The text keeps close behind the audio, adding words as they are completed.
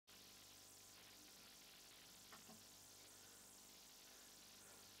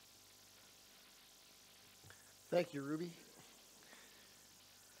Thank you, Ruby.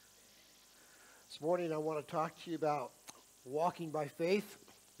 This morning I want to talk to you about walking by faith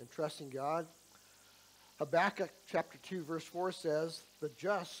and trusting God. Habakkuk chapter 2 verse 4 says, "The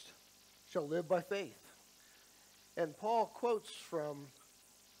just shall live by faith." And Paul quotes from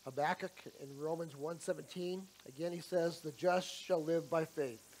Habakkuk in Romans 1:17. Again, he says, "The just shall live by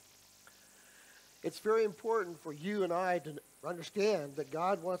faith." It's very important for you and I to understand that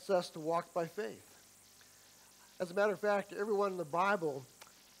God wants us to walk by faith. As a matter of fact, everyone in the Bible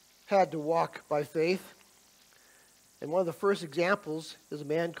had to walk by faith. And one of the first examples is a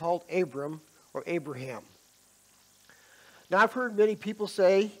man called Abram or Abraham. Now, I've heard many people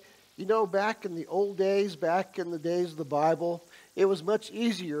say, back in the old days, back in the days of the Bible, it was much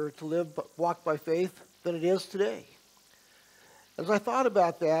easier to walk by faith than it is today. As I thought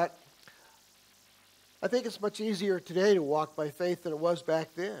about that, I think it's much easier today to walk by faith than it was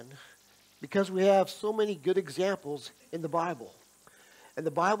back then, because we have so many good examples in the Bible. And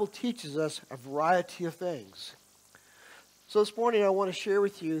the Bible teaches us a variety of things. So this morning I want to share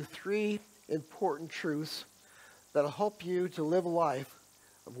with you 3 important truths that will help you to live a life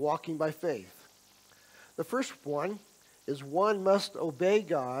of walking by faith. The first one is one must obey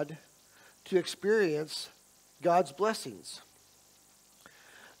God to experience God's blessings.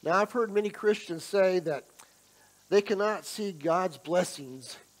 Now, I've heard many Christians say that they cannot see God's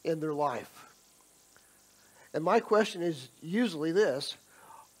blessings in their life. And my question is usually this: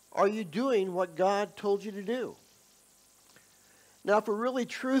 are you doing what God told you to do? Now, if we're really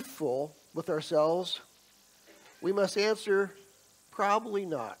truthful with ourselves, we must answer, probably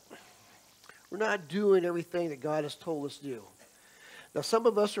not. We're not doing everything that God has told us to do. Now, some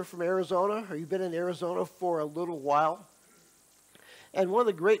of us are from Arizona, or you've been in Arizona for a little while. And one of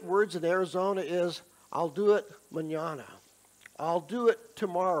the great words in Arizona is, "I'll do it mañana." I'll do it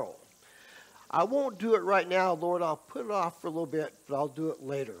tomorrow. I won't do it right now, Lord. I'll put it off for a little bit, but I'll do it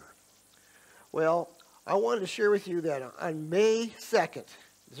later. Well, I wanted to share with you that on May 2nd,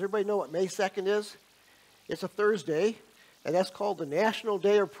 does everybody know what May 2nd is? It's a Thursday, and that's called the National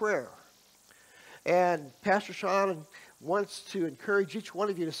Day of Prayer. And Pastor Sean wants to encourage each one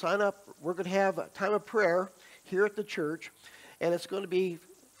of you to sign up. We're going to have a time of prayer here at the church, and it's going to be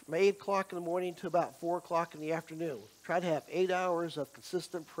from 8 o'clock in the morning to about 4 o'clock in the afternoon. Try to have 8 hours of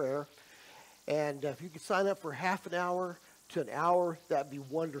consistent prayer. And if you could sign up for half an hour to an hour, that'd be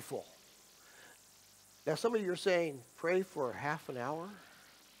wonderful. Now, some of you are saying, pray for half an hour?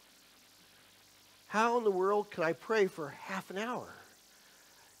 How in the world can I pray for half an hour?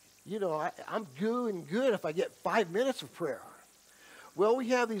 I'm doing good if I get 5 minutes of prayer. Well, we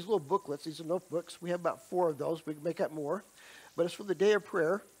have these little booklets. These are notebooks. We have about 4 of those. We can make up more. But it's for the day of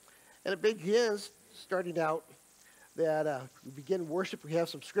prayer. And it begins starting out that we begin worship. We have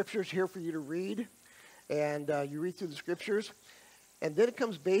some scriptures here for you to read. And you read through the scriptures. And then it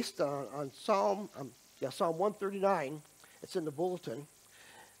comes based on Psalm 139. It's in the bulletin.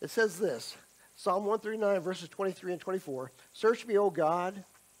 It says this, Psalm 139, verses 23 and 24. "Search me, O God,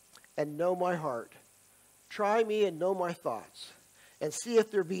 and know my heart. Try me and know my thoughts. And see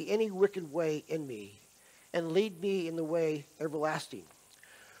if there be any wicked way in me. And lead me in the way everlasting."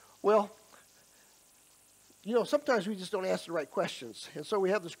 Well, sometimes we just don't ask the right questions. And so we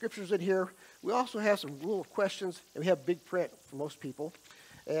have the scriptures in here. We also have some little questions, and we have big print for most people.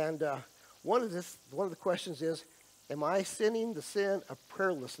 And one of the questions is, am I sinning the sin of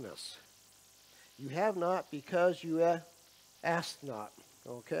prayerlessness? You have not because you asked not.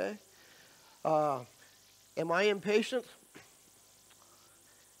 Okay? Am I impatient?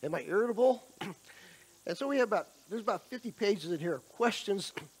 Am I irritable? And so there's about 50 pages in here of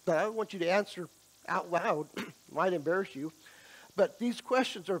questions that I want you to answer out loud. Might embarrass you. But these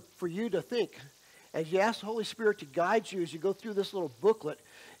questions are for you to think. As you ask the Holy Spirit to guide you as you go through this little booklet,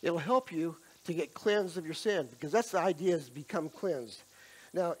 it'll help you to get cleansed of your sin, because that's the idea, is to become cleansed.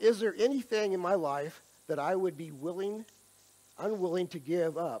 Now, is there anything in my life that I would be unwilling to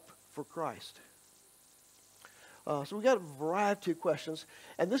give up for Christ? So we got a variety of questions,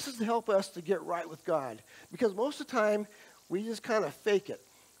 and this is to help us to get right with God, because most of the time we just kind of fake it,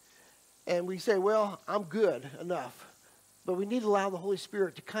 and we say, well, I'm good enough, but we need to allow the Holy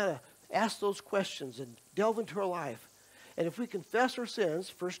Spirit to kind of ask those questions and delve into our life. And if we confess our sins,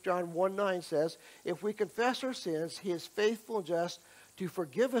 1 John 1:9 says, if we confess our sins, he is faithful and just to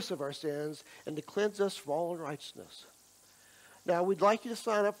forgive us of our sins and to cleanse us from all unrighteousness. Now, we'd like you to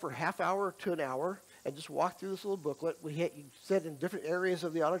sign up for half hour to an hour and just walk through this little booklet. You sit in different areas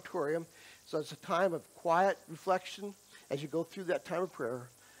of the auditorium, so it's a time of quiet reflection as you go through that time of prayer.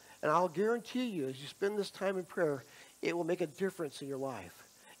 And I'll guarantee you, as you spend this time in prayer, it will make a difference in your life.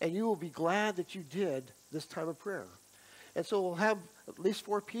 And you will be glad that you did this time of prayer. And so we'll have at least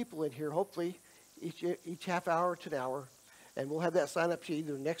 4 people in here, hopefully, each half hour to an hour. And we'll have that sign up to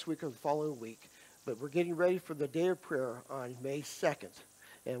either next week or the following week. But we're getting ready for the day of prayer on May 2nd.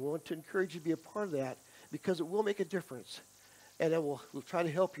 And we want to encourage you to be a part of that because it will make a difference. And we'll try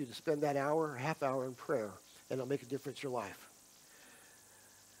to help you to spend that hour or half hour in prayer. And it'll make a difference in your life.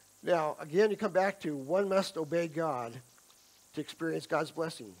 Now, again, you come back to one must obey God to experience God's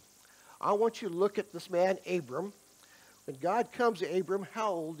blessing. I want you to look at this man, Abram. When God comes to Abram,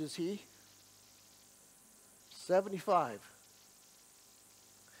 how old is he? 75.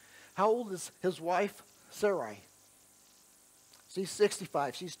 How old is his wife, Sarai? She's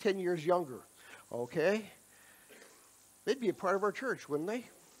 65. She's 10 years younger. Okay? They'd be a part of our church, wouldn't they?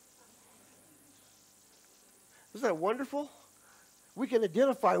 Isn't that wonderful? We can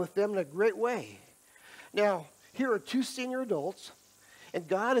identify with them in a great way. Now, here are 2 senior adults, and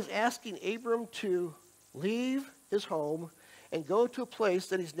God is asking Abram to leave his home and go to a place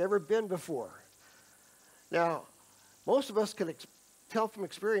that he's never been before. Now, most of us can tell from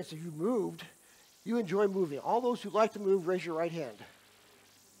experience, if you moved, you enjoy moving. All those who like to move, raise your right hand.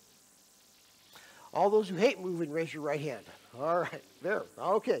 All those who hate moving, raise your right hand. All right, there,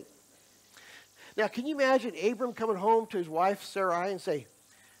 okay. Now, can you imagine Abram coming home to his wife, Sarai, and say,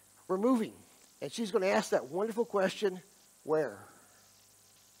 we're moving. And she's going to ask that wonderful question, where?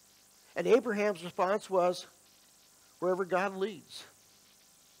 And Abraham's response was, wherever God leads.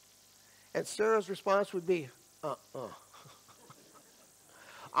 And Sarah's response would be,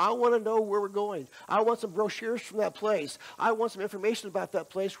 I want to know where we're going. I want some brochures from that place. I want some information about that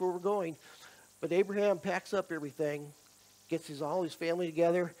place where we're going. But Abraham packs up everything, gets all his family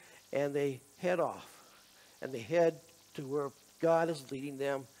together, and they head off. And they head to where God is leading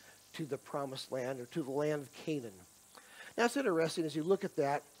them, to the promised land, or to the land of Canaan. Now, it's interesting as you look at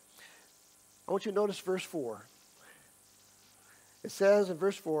that. I want you to notice verse 4. It says in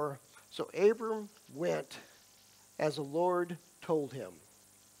verse 4, so Abram went as the Lord told him.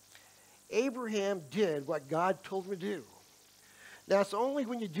 Abraham did what God told him to do. Now, it's only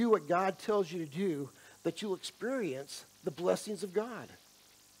when you do what God tells you to do that you'll experience the blessings of God.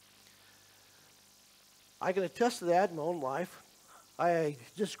 I can attest to that in my own life. I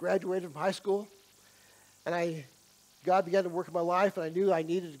just graduated from high school, and God began to work in my life, and I knew I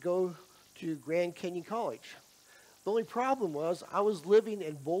needed to go to Grand Canyon College. The only problem was I was living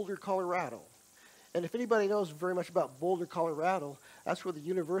in Boulder, Colorado. And if anybody knows very much about Boulder, Colorado, that's where the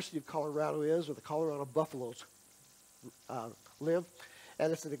University of Colorado is, or the Colorado Buffaloes live.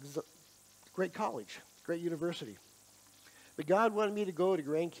 And it's a great college, great university. But God wanted me to go to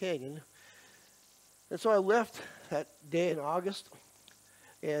Grand Canyon. And so I left that day in August,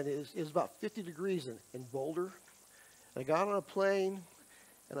 and it was about 50 degrees in Boulder. And I got on a plane,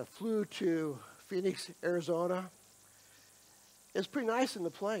 and I flew to Phoenix, Arizona. It was pretty nice in the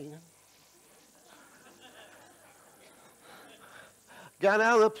plane. Got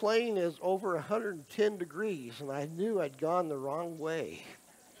out of the plane, is over 110 degrees, and I knew I'd gone the wrong way.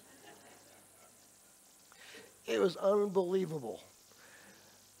 It was unbelievable.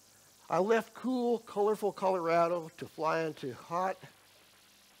 I left cool, colorful Colorado to fly into hot,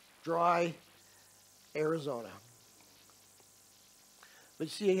 dry Arizona. But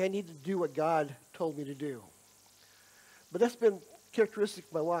you see, I needed to do what God told me to do. But that's been characteristic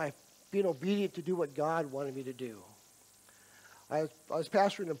of my life, being obedient to do what God wanted me to do. I was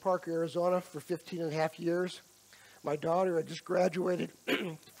pastoring in Parker, Arizona for 15 and a half years. My daughter had just graduated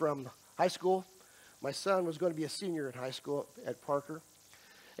from high school. My son was going to be a senior in high school at Parker.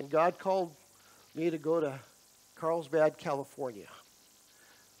 And God called me to go to Carlsbad, California.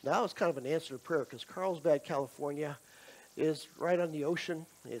 Now, that was kind of an answer to prayer because Carlsbad, California is right on the ocean.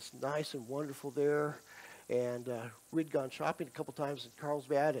 It's nice and wonderful there. And we'd gone shopping a couple times in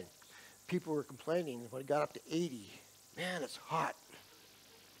Carlsbad, and people were complaining when it got up to 80. Man, it's hot.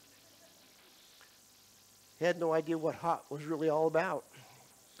 Had no idea what hot was really all about.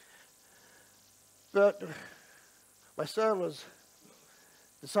 But my son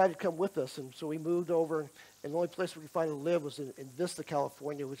decided to come with us, and so we moved over, and the only place we could find to live was in Vista,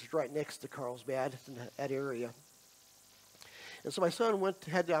 California, which is right next to Carlsbad, in that area. And so my son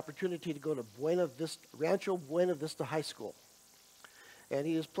had the opportunity to go to Rancho Buena Vista High School. And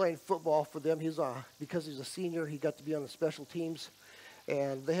he was playing football for them. Because he's a senior, he got to be on the special teams.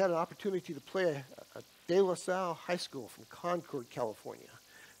 And they had an opportunity to play at De La Salle High School from Concord, California.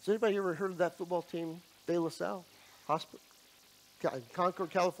 Has anybody ever heard of that football team, De La Salle Hospital, Concord,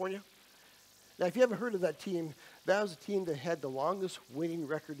 California? Now, if you haven't heard of that team, that was a team that had the longest winning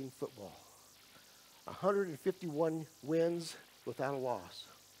record in football. 151 wins without a loss.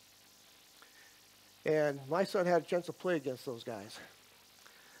 And my son had a chance to play against those guys.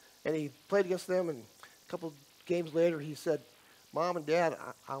 And he played against them, and a couple games later he said, Mom and Dad,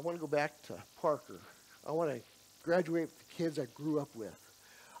 I want to go back to Parker. I want to graduate with the kids I grew up with.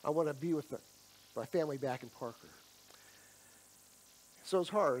 I want to be with my family back in Parker. So it was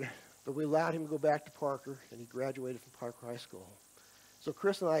hard, but we allowed him to go back to Parker, and he graduated from Parker High School. So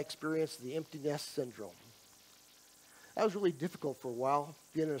Chris and I experienced the empty nest syndrome. That was really difficult for a while,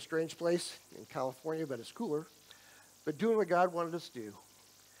 being in a strange place in California, but it's cooler. But doing what God wanted us to do.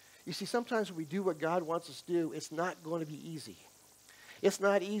 You see, sometimes when we do what God wants us to do, it's not going to be easy. It's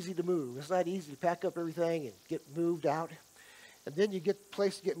not easy to move. It's not easy to pack up everything and get moved out. And then you get the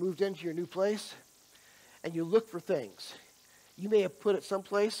place to get moved into your new place, and you look for things. You may have put it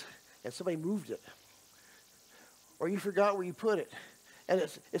someplace, and somebody moved it. Or you forgot where you put it. And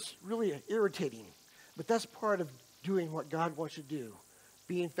it's really irritating. But that's part of doing what God wants you to do,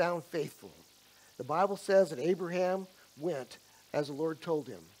 being found faithful. The Bible says that Abraham went as the Lord told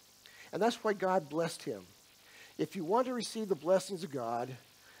him. And that's why God blessed him. If you want to receive the blessings of God,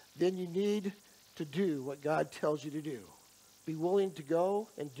 then you need to do what God tells you to do. Be willing to go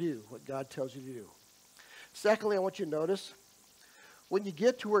and do what God tells you to do. Secondly, I want you to notice, when you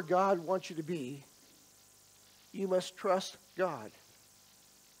get to where God wants you to be, you must trust God.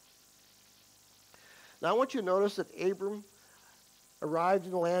 Now, I want you to notice that Abram arrived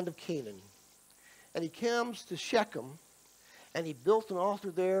in the land of Canaan. And he comes to Shechem, and he built an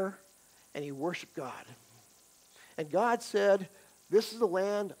altar there, and he worshiped God. And God said, this is the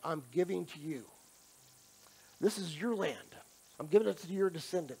land I'm giving to you. This is your land. I'm giving it to your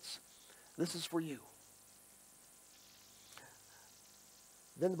descendants. This is for you.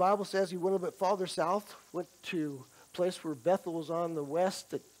 Then the Bible says he went a little bit farther south, went to a place where Bethel was on the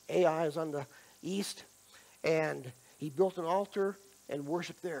west, that Ai is on the east, and he built an altar and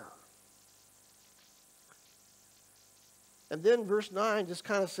worshiped there. And then verse 9 just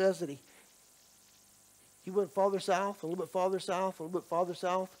kind of says that he went farther south, a little bit farther south, a little bit farther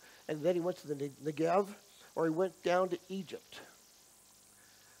south, and then he went to the Negev, or he went down to Egypt.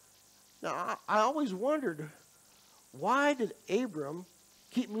 Now, I always wondered, why did Abram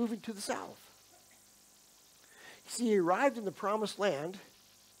keep moving to the south? You see, he arrived in the promised land,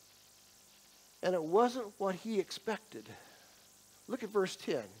 and it wasn't what he expected. Look at verse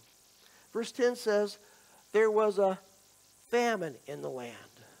 10. Verse 10 says, there was a famine in the land.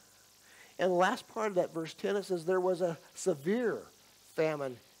 And the last part of that verse 10, it says there was a severe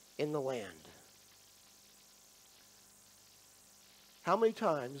famine in the land. How many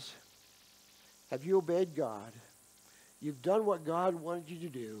times have you obeyed God? You've done what God wanted you to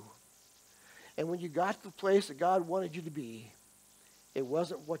do. And when you got to the place that God wanted you to be, it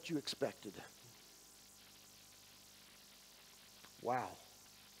wasn't what you expected. Wow.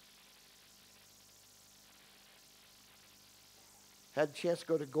 Had a chance to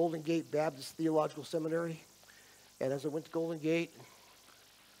go to Golden Gate Baptist Theological Seminary. And as I went to Golden Gate,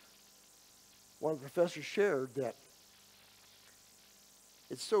 one of the professors shared that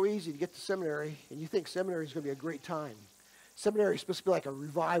it's so easy to get to seminary, and you think seminary is going to be a great time. Seminary is supposed to be like a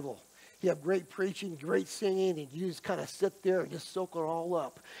revival. You have great preaching, great singing, and you just kind of sit there and just soak it all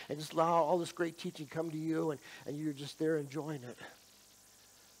up and just allow all this great teaching come to you, and you're just there enjoying it.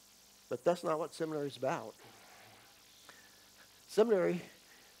 But that's not what seminary is about. Seminary,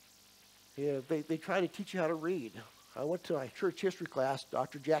 they try to teach you how to read. I went to my church history class.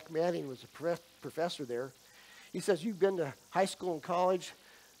 Dr. Jack Manning was a professor there. He says, you've been to high school and college,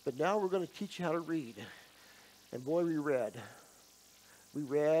 but now we're going to teach you how to read. And boy, we read. We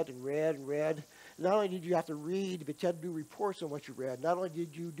read and read and read. Not only did you have to read, but you had to do reports on what you read. Not only did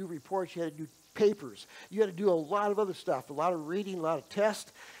you do reports, you had to do papers. You had to do a lot of other stuff, a lot of reading, a lot of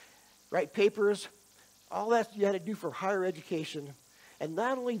tests, write papers. All that you had to do for higher education. And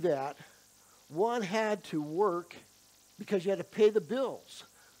not only that, one had to work because you had to pay the bills.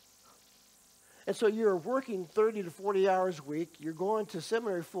 And so you're working 30 to 40 hours a week. You're going to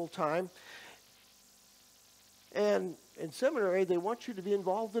seminary full time. And in seminary, they want you to be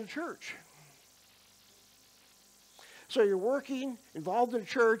involved in a church. So you're working, involved in a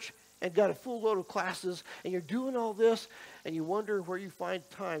church, and got a full load of classes, and you're doing all this, and you wonder where you find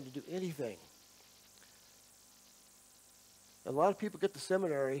time to do anything. And a lot of people get to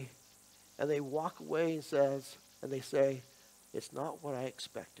seminary, and they walk away and they say, it's not what I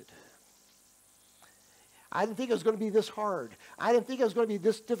expected. I didn't think it was going to be this hard. I didn't think it was going to be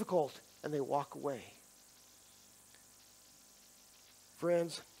this difficult. And they walk away.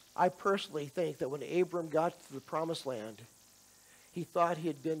 Friends, I personally think that when Abram got to the promised land, he thought he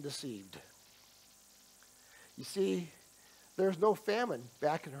had been deceived. You see, there's no famine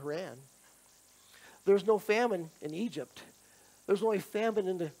back in Haran. There's no famine in Egypt. There's only famine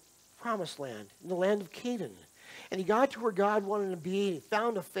in the promised land, in the land of Canaan. And he got to where God wanted him to be, and he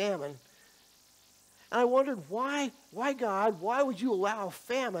found a famine. And I wondered, why God, why would you allow a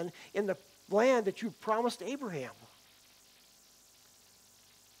famine in the land that you promised Abraham?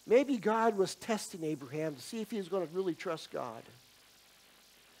 Maybe God was testing Abraham to see if he was going to really trust God.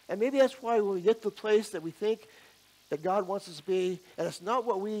 And maybe that's why when we get to the place that we think that God wants us to be, and it's not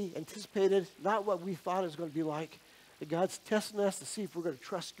what we anticipated, not what we thought it was going to be like, that God's testing us to see if we're going to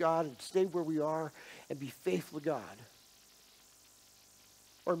trust God and stay where we are and be faithful to God.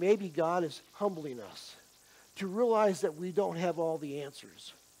 Or maybe God is humbling us to realize that we don't have all the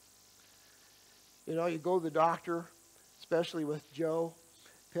answers. You know, you go to the doctor, especially with Joe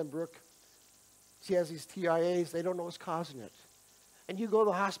Pembroke. She has these TIAs. They don't know what's causing it. And you go to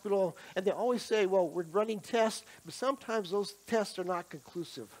the hospital, and they always say, well, we're running tests, but sometimes those tests are not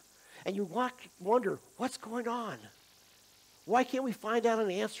conclusive. And you wonder, what's going on? Why can't we find out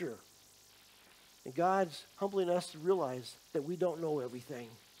an answer? And God's humbling us to realize that we don't know everything,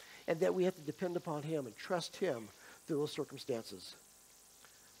 and that we have to depend upon him and trust him through those circumstances.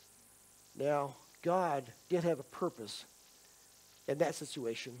 Now, God did have a purpose in that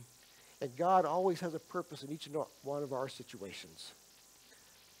situation, and God always has a purpose in each and one of our situations.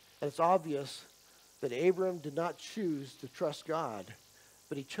 And it's obvious that Abram did not choose to trust God,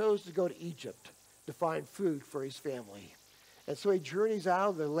 but he chose to go to Egypt to find food for his family. And so he journeys out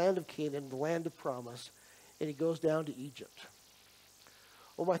of the land of Canaan, the land of promise, and he goes down to Egypt.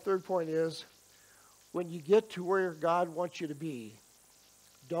 Well, my third point is, when you get to where God wants you to be,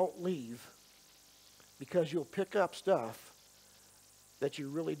 don't leave, because you'll pick up stuff that you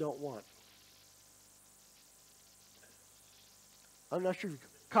really don't want. I'm not sure if you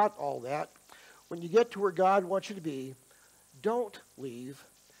caught all that. When you get to where God wants you to be, don't leave,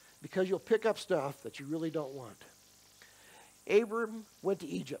 because you'll pick up stuff that you really don't want. Abram went to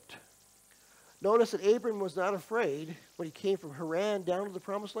Egypt. Notice that Abram was not afraid when he came from Haran down to the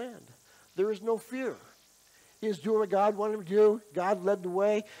promised land. There was no fear. He was doing what God wanted him to do. God led the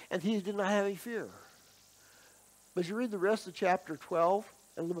way, and he did not have any fear. But as you read the rest of chapter 12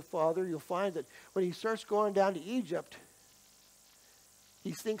 and a little bit farther, you'll find that when he starts going down to Egypt,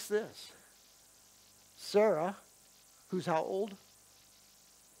 he thinks this. Sarah, who's how old?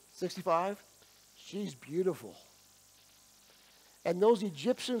 65? She's beautiful. And those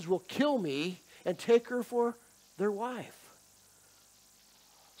Egyptians will kill me and take her for their wife.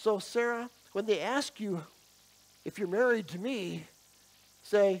 So Sarah, when they ask you if you're married to me,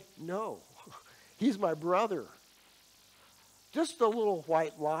 say, no, he's my brother. Just a little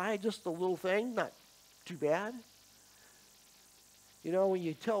white lie, just a little thing, not too bad. You know, when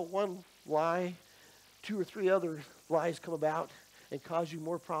you tell one lie, 2 or 3 other lies come about and cause you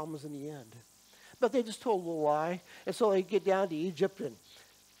more problems in the end. But they just told a little lie. And so they get down to Egypt, and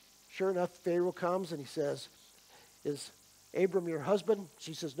sure enough, Pharaoh comes and he says, is Abram your husband?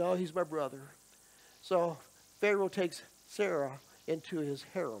 She says, no, he's my brother. So Pharaoh takes Sarah into his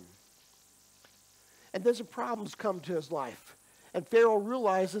harem. And then some problems come to his life. And Pharaoh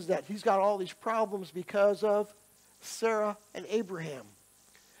realizes that he's got all these problems because of Sarah and Abraham.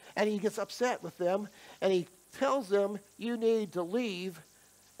 And he gets upset with them, and he tells them, you need to leave,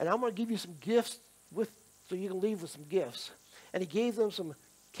 and I'm going to give you some gifts so you can leave with some gifts. And he gave them some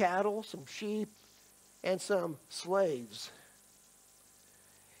cattle, some sheep, and some slaves.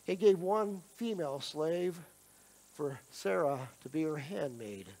 He gave one female slave for Sarah to be her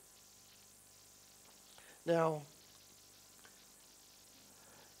handmaid. Now,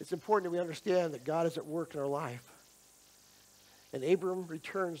 it's important that we understand that God is at work in our life. And Abram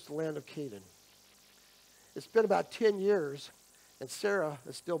returns to the land of Canaan. It's been about 10 years, and Sarah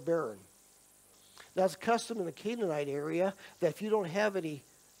is still barren. Now, it's a custom in the Canaanite area that if you don't have any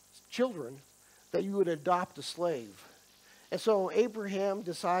children, that you would adopt a slave. And so Abraham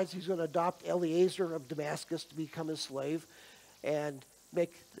decides he's going to adopt Eliezer of Damascus to become his slave and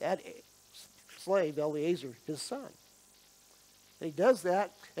make that slave, Eliezer, his son. And he does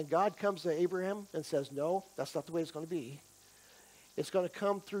that, and God comes to Abraham and says, no, that's not the way it's going to be. It's going to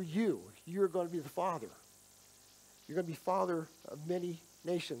come through you. You're going to be the father. You're going to be father of many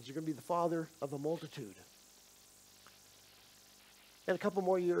nations. You're going to be the father of a multitude. And a couple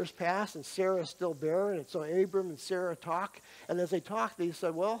more years pass, and Sarah is still barren. And so Abram and Sarah talk. And as they talk, they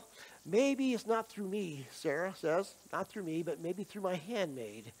said, well, maybe it's not through me, Sarah says. Not through me, but maybe through my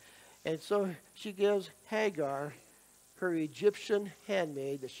handmaid. And so she gives Hagar, her Egyptian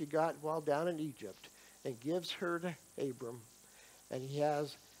handmaid that she got while down in Egypt, and gives her to Abram. And he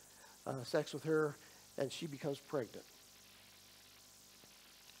has sex with her, and she becomes pregnant.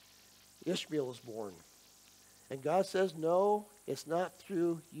 Ishmael is born. And God says, no, it's not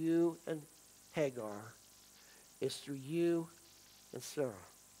through you and Hagar. It's through you and Sarah.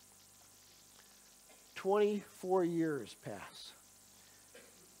 24 years pass.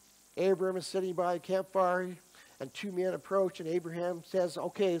 Abraham is sitting by the campfire, and two men approach, and Abraham says,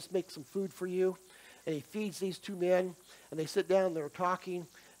 okay, let's make some food for you. And he feeds these two men, and they sit down, and they're talking,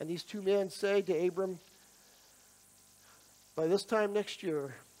 and these two men say to Abram, by this time next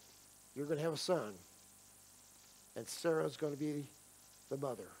year, you're going to have a son, and Sarah's going to be the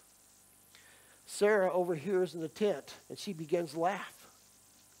mother. Sarah overhears in the tent, and she begins to laugh.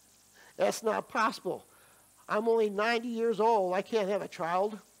 That's not possible. I'm only 90 years old. I can't have a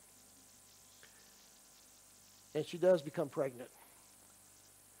child. And she does become pregnant.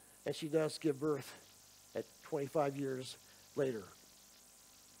 And she does give birth at 25 years later.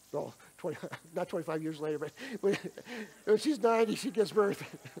 No, not 25 years later, but when she's 90, she gives birth.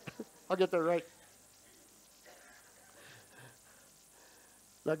 I'll get that right.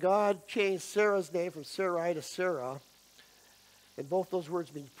 Now, God changed Sarah's name from Sarai to Sarah, and both those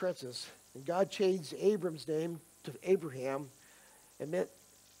words mean princess. And God changed Abram's name to Abraham, and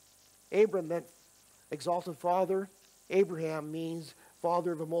Abram meant exalted father. Abraham means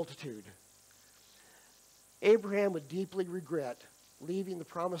father of a multitude. Abraham would deeply regret leaving the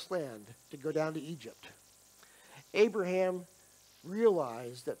promised land to go down to Egypt. Abraham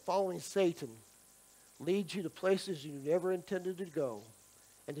realized that following Satan leads you to places you never intended to go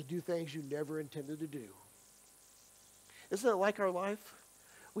and to do things you never intended to do. Isn't it like our life?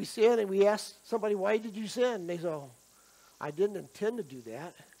 We sin and we ask somebody, why did you sin? And they say, oh, I didn't intend to do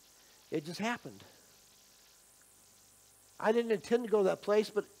that. It just happened. I didn't intend to go to that place,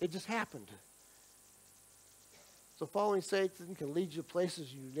 but it just happened. So following Satan can lead you to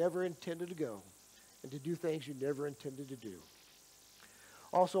places you never intended to go and to do things you never intended to do.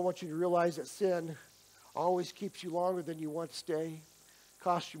 Also, I want you to realize that sin always keeps you longer than you want to stay,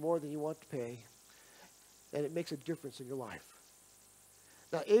 costs you more than you want to pay, and it makes a difference in your life.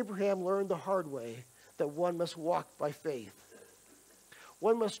 Now, Abraham learned the hard way that one must walk by faith.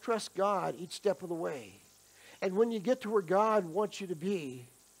 One must trust God each step of the way. And when you get to where God wants you to be,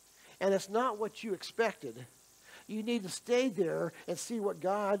 and it's not what you expected, you need to stay there and see what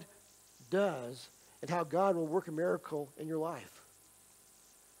God does and how God will work a miracle in your life.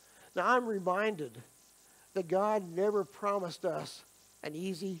 Now, I'm reminded that God never promised us an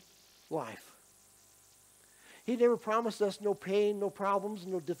easy life. He never promised us no pain, no problems,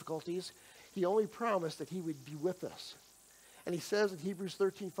 no difficulties. He only promised that he would be with us. And he says in Hebrews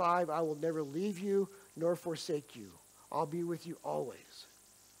 13:5, I will never leave you nor forsake you. I'll be with you always.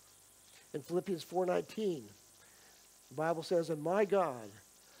 In Philippians 4:19, the Bible says, and my God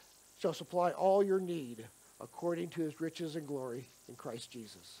shall supply all your need according to his riches and glory in Christ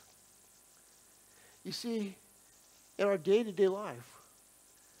Jesus. You see, in our day-to-day life,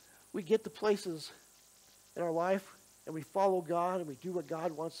 we get to places in our life and we follow God and we do what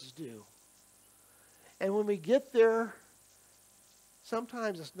God wants us to do. And when we get there,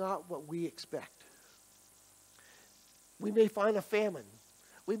 sometimes it's not what we expect. We may find a famine.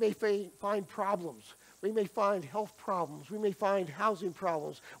 We may find problems. We may find health problems. We may find housing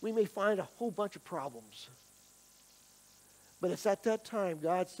problems. We may find a whole bunch of problems. But it's at that time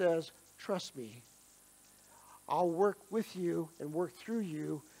God says, trust me. I'll work with you and work through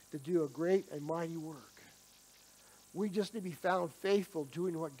you to do a great and mighty work. We just need to be found faithful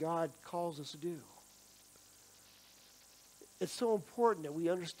doing what God calls us to do. It's so important that we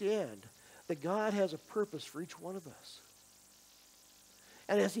understand that God has a purpose for each one of us.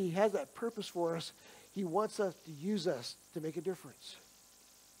 And as he has that purpose for us, he wants us to use us to make a difference.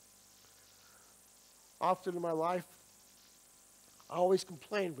 Often in my life, I always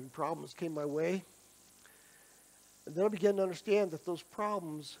complained when problems came my way. And then I began to understand that those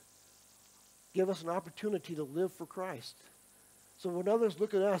problems give us an opportunity to live for Christ. So when others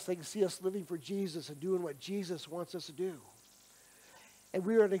look at us, they can see us living for Jesus and doing what Jesus wants us to do. And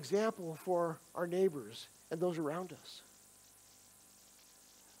we are an example for our neighbors and those around us.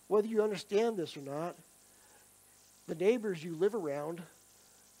 Whether you understand this or not, the neighbors you live around,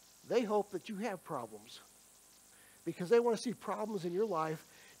 they hope that you have problems. Because they want to see problems in your life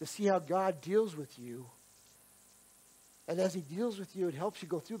to see how God deals with you. And as he deals with you and helps you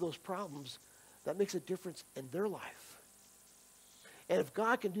go through those problems, that makes a difference in their life. And if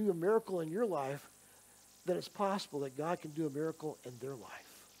God can do a miracle in your life, then it's possible that God can do a miracle in their life.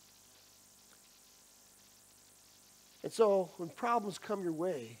 And so when problems come your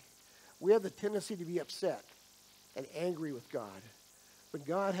way, we have the tendency to be upset and angry with God. But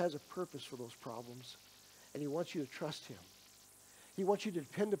God has a purpose for those problems, and he wants you to trust him. He wants you to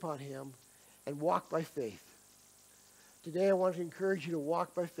depend upon him and walk by faith. Today I want to encourage you to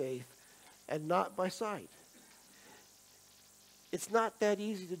walk by faith and not by sight. It's not that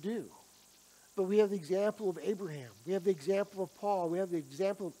easy to do. But we have the example of Abraham. We have the example of Paul. We have the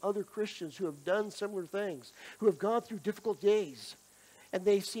example of other Christians who have done similar things, who have gone through difficult days, and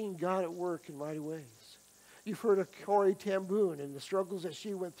they've seen God at work in mighty ways. You've heard of Corrie ten Boom and the struggles that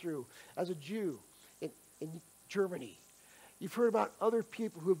she went through as a Jew in Germany. You've heard about other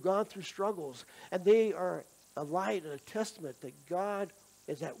people who have gone through struggles, and they are a light and a testament that God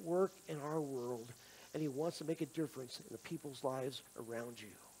is at work in our world, and he wants to make a difference in the people's lives around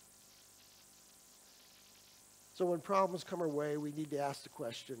you. So when problems come our way, we need to ask the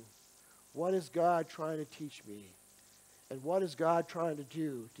question, what is God trying to teach me? And what is God trying to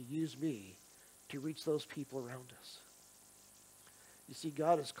do to use me to reach those people around us? You see,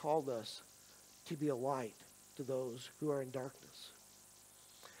 God has called us to be a light to those who are in darkness.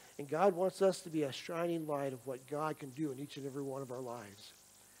 And God wants us to be a shining light of what God can do in each and every one of our lives.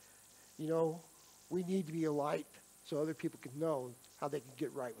 You know, we need to be a light so other people can know how they can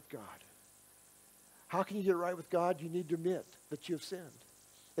get right with God. How can you get right with God? You need to admit that you have sinned,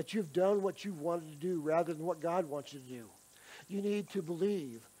 that you've done what you wanted to do rather than what God wants you to do. You need to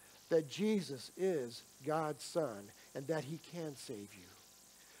believe that Jesus is God's Son and that he can save you.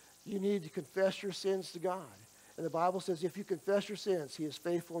 You need to confess your sins to God. And the Bible says if you confess your sins, he is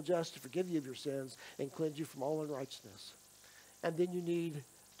faithful and just to forgive you of your sins and cleanse you from all unrighteousness. And then you need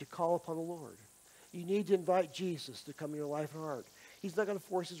to call upon the Lord. You need to invite Jesus to come in your life and heart. He's not going to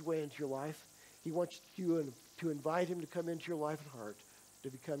force his way into your life. He wants you to invite him to come into your life and heart to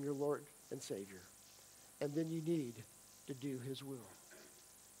become your Lord and Savior. And then you need to do his will.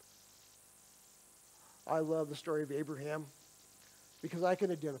 I love the story of Abraham because I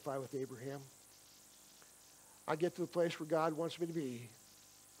can identify with Abraham. I get to the place where God wants me to be.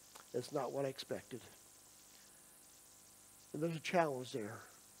 It's not what I expected. And there's a challenge there.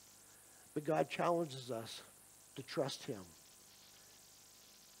 But God challenges us to trust him.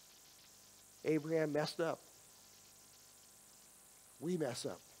 Abraham messed up. We mess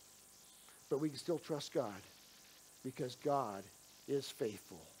up. But we can still trust God because God is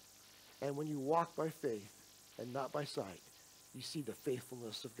faithful. And when you walk by faith and not by sight, you see the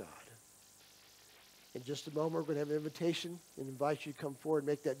faithfulness of God. In just a moment, we're going to have an invitation and invite you to come forward and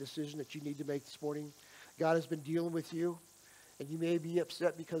make that decision that you need to make this morning. God has been dealing with you, and you may be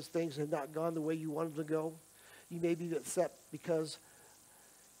upset because things have not gone the way you wanted to go. You may be upset because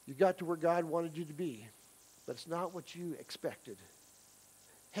you got to where God wanted you to be, but it's not what you expected.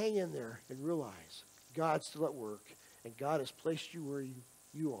 Hang in there and realize God's still at work, and God has placed you where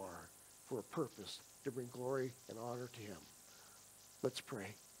you are for a purpose to bring glory and honor to him. Let's pray.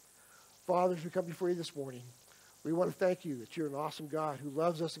 Father, as we come before you this morning, we want to thank you that you're an awesome God who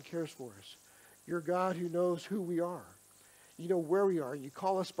loves us and cares for us. You're a God who knows who we are. You know where we are. You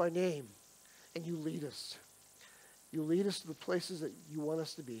call us by name, and you lead us. You lead us to the places that you want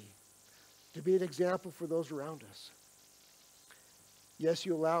us to be an example for those around us. Yes,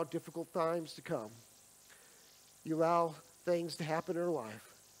 you allow difficult times to come. You allow things to happen in our life,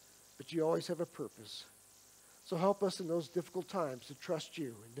 but you always have a purpose. So help us in those difficult times to trust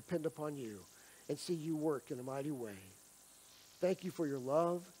you and depend upon you and see you work in a mighty way. Thank you for your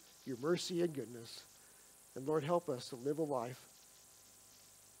love, your mercy, and goodness. And Lord, help us to live a life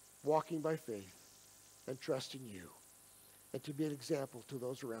walking by faith and trusting you, and to be an example to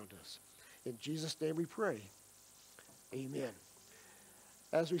those around us. In Jesus' name we pray. Amen.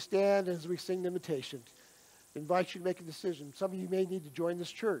 As we stand, as we sing the invitation, I invite you to make a decision. Some of you may need to join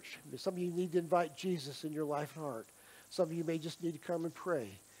this church. Some of you need to invite Jesus in your life and heart. Some of you may just need to come and pray.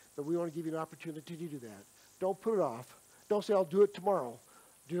 But we want to give you an opportunity to do that. Don't put it off. Don't say, I'll do it tomorrow.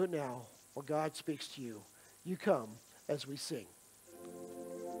 Do it now while God speaks to you. You come as we sing.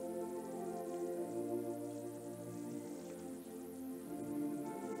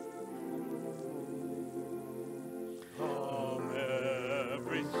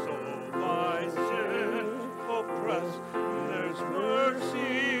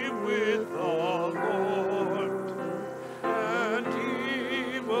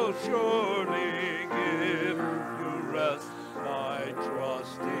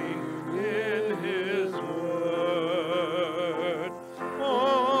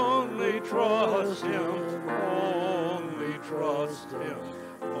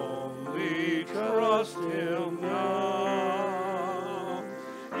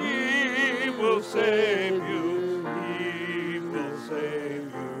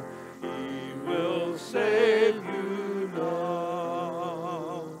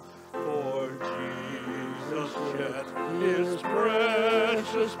 For Jesus shed his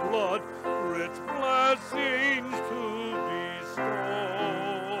precious blood, rich blessings to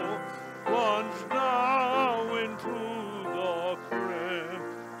bestow. Plunge now into the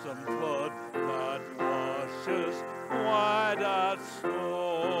crimson flood that washes white as snow.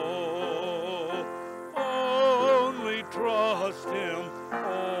 Only trust him,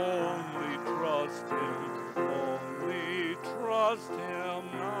 only trust him, only trust him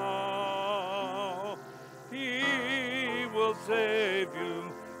now. He will save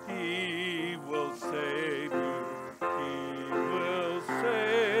you, he will save you, he will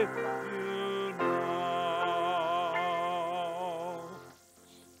save you now.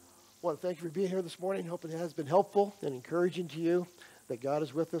 I want to thank you for being here this morning. Hope it has been helpful and encouraging to you that God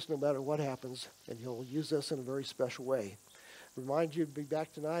is with us no matter what happens, and he'll use us in a very special way. Remind you to be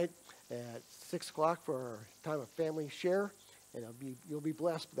back tonight at 6 o'clock for our time of family share, and you'll be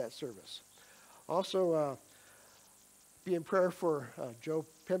blessed with that service. Also, be in prayer for Joe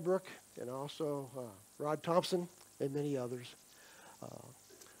Pembroke and also Rod Thompson and many others.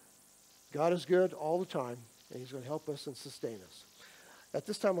 God is good all the time, and he's going to help us and sustain us. At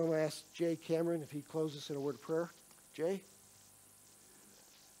this time, I'm going to ask Jay Cameron if he closes in a word of prayer. Jay?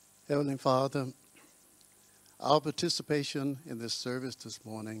 Heavenly Father, our participation in this service this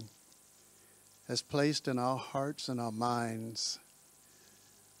morning has placed in our hearts and our minds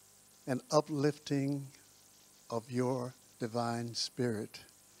an uplifting of your divine spirit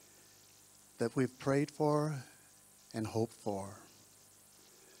that we've prayed for and hoped for.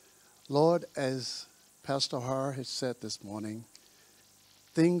 Lord, as Pastor Har has said this morning,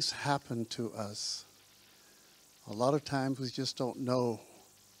 things happen to us. A lot of times we just don't know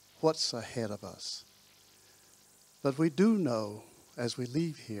what's ahead of us. But we do know as we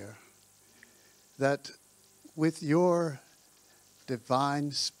leave here that with your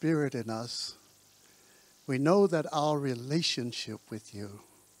divine spirit in us, we know that our relationship with you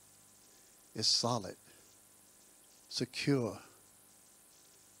is solid, secure,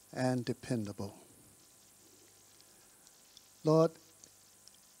 and dependable. Lord,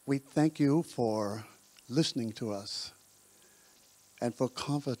 we thank you for listening to us and for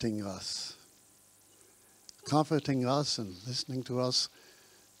comforting us and listening to us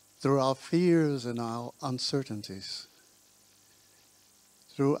through our fears and our uncertainties,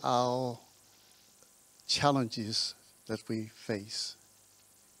 through our challenges that we face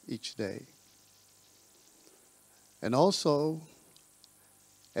each day. And also,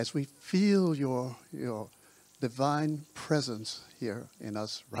 as we feel your divine presence here in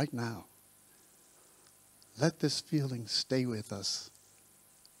us right now, let this feeling stay with us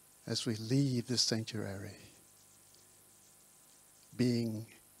as we leave this sanctuary, being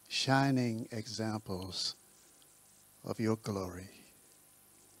shining examples of your glory.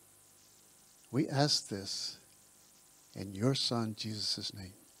 We ask this in your Son, Jesus'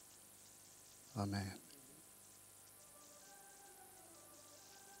 name. Amen.